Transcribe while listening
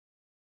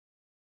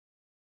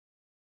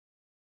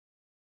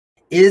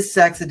is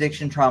sex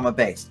addiction trauma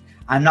based?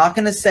 I'm not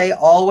going to say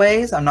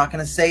always. I'm not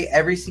going to say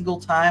every single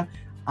time.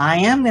 I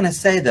am going to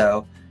say,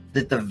 though,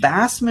 that the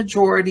vast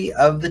majority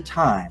of the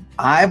time,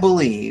 I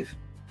believe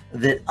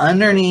that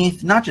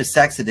underneath not just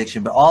sex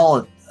addiction, but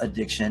all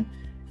addiction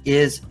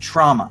is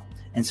trauma.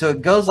 And so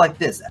it goes like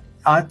this.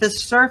 At the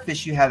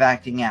surface, you have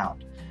acting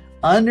out.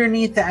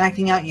 Underneath the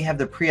acting out, you have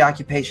the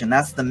preoccupation.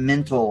 That's the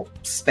mental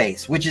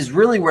space, which is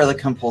really where the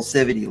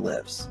compulsivity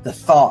lives. The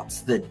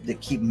thoughts that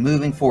keep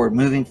moving forward,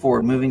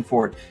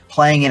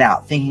 playing it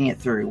out, thinking it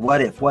through.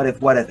 What if,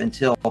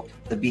 until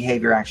the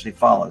behavior actually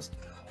follows.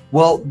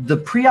 Well, the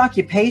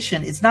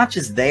preoccupation, it's not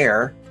just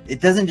there.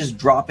 It doesn't just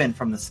drop in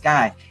from the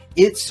sky.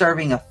 It's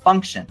serving a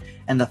function.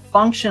 And the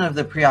function of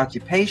the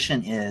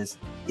preoccupation is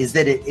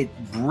that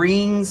it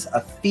brings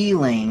a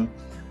feeling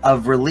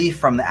of relief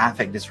from the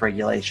affect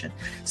dysregulation.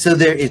 So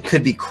it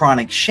could be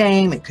chronic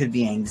shame, it could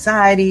be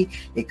anxiety,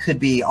 it could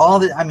be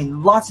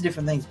lots of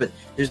different things, but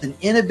there's an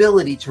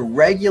inability to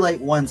regulate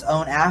one's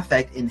own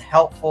affect in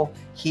helpful,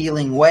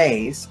 healing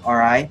ways, all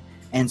right?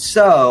 And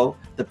so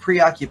the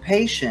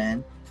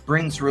preoccupation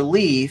brings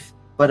relief,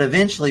 but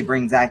eventually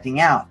brings acting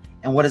out.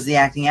 And what does the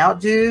acting out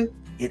do?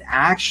 It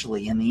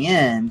actually, in the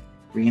end,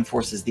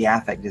 reinforces the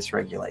affect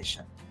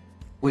dysregulation.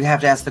 We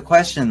have to ask the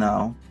question,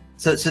 though,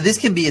 so this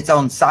can be its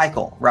own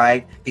cycle,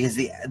 right? Because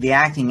the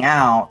acting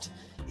out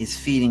is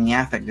feeding the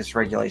affect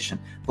dysregulation.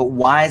 But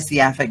why is the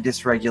affect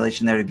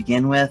dysregulation there to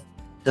begin with?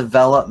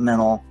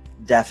 Developmental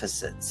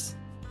deficits,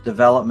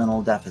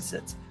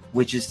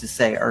 which is to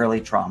say early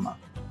trauma.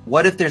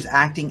 What if there's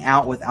acting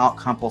out without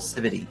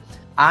compulsivity?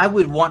 I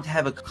would want to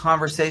have a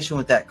conversation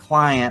with that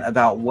client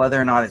about whether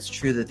or not it's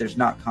true that there's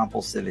not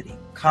compulsivity.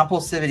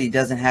 Compulsivity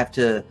doesn't have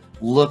to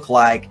look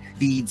like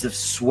beads of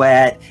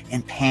sweat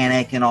and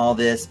panic and all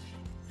this.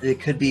 There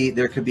could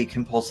be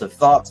compulsive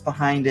thoughts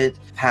behind it,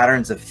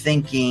 patterns of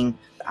thinking.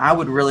 I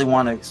would really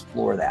want to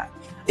explore that.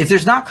 If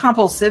there's not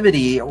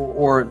compulsivity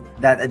or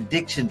that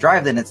addiction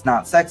drive, then it's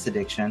not sex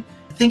addiction.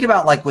 Think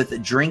about like with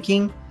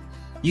drinking,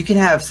 you can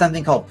have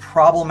something called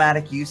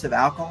problematic use of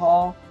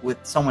alcohol with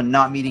someone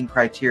not meeting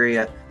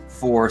criteria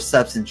for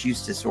substance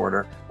use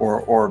disorder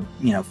or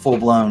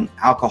full-blown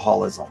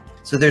alcoholism.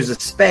 So there's a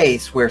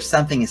space where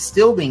something is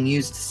still being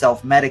used to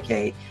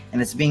self-medicate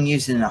and it's being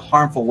used in a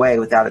harmful way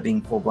without it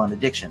being full-blown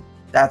addiction.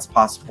 That's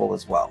possible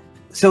as well.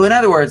 So in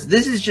other words,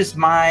 this is just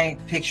my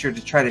picture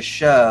to try to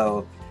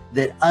show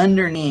that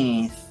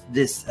underneath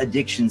this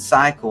addiction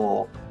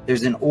cycle,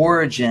 there's an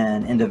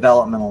origin in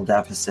developmental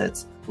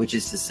deficits, which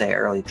is to say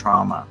early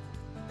trauma.